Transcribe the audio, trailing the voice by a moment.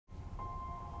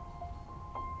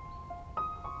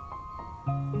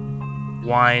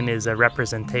Wine is a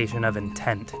representation of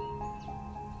intent.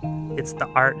 It's the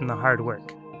art and the hard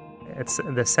work. It's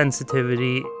the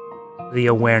sensitivity, the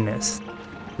awareness,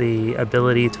 the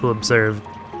ability to observe,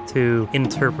 to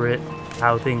interpret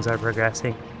how things are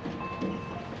progressing.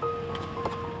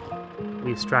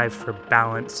 We strive for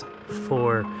balance,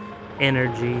 for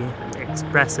energy,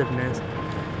 expressiveness.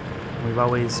 We've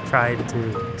always tried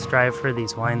to strive for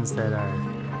these wines that are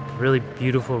really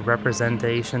beautiful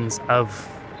representations of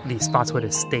the Spottswoode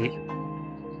estate.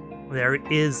 There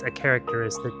is a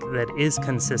characteristic that is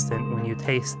consistent when you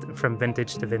taste from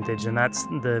vintage to vintage, and that's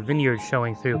the vineyard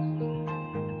showing through.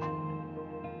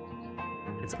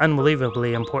 It's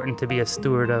unbelievably important to be a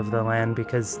steward of the land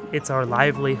because it's our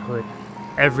livelihood.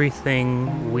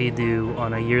 Everything we do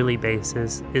on a yearly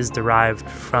basis is derived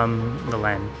from the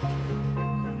land.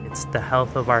 It's the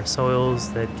health of our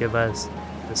soils that give us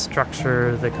the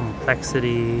structure, the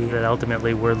complexity, that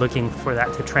ultimately we're looking for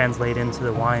that to translate into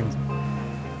the wines.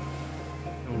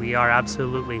 We are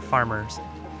absolutely farmers.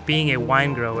 Being a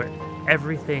wine grower,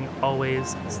 everything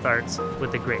always starts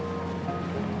with the grape.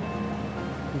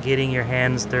 Getting your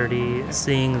hands dirty,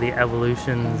 seeing the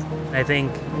evolutions. I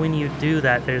think when you do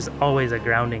that, there's always a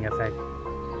grounding effect.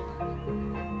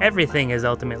 Everything is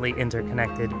ultimately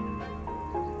interconnected.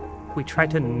 We try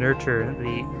to nurture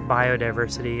the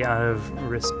biodiversity out of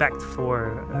respect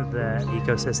for the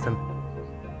ecosystem.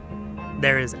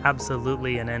 There is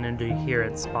absolutely an energy here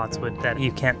at Spottswoode that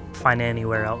you can't find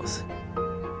anywhere else.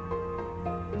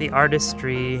 The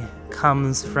artistry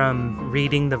comes from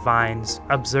reading the vines,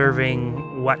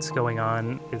 observing what's going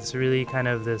on. It's really kind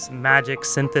of this magic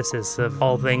synthesis of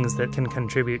all things that can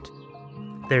contribute.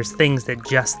 There's things that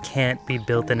just can't be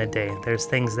built in a day. There's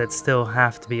things that still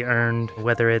have to be earned,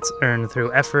 whether it's earned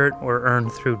through effort or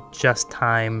earned through just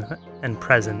time and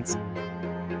presence.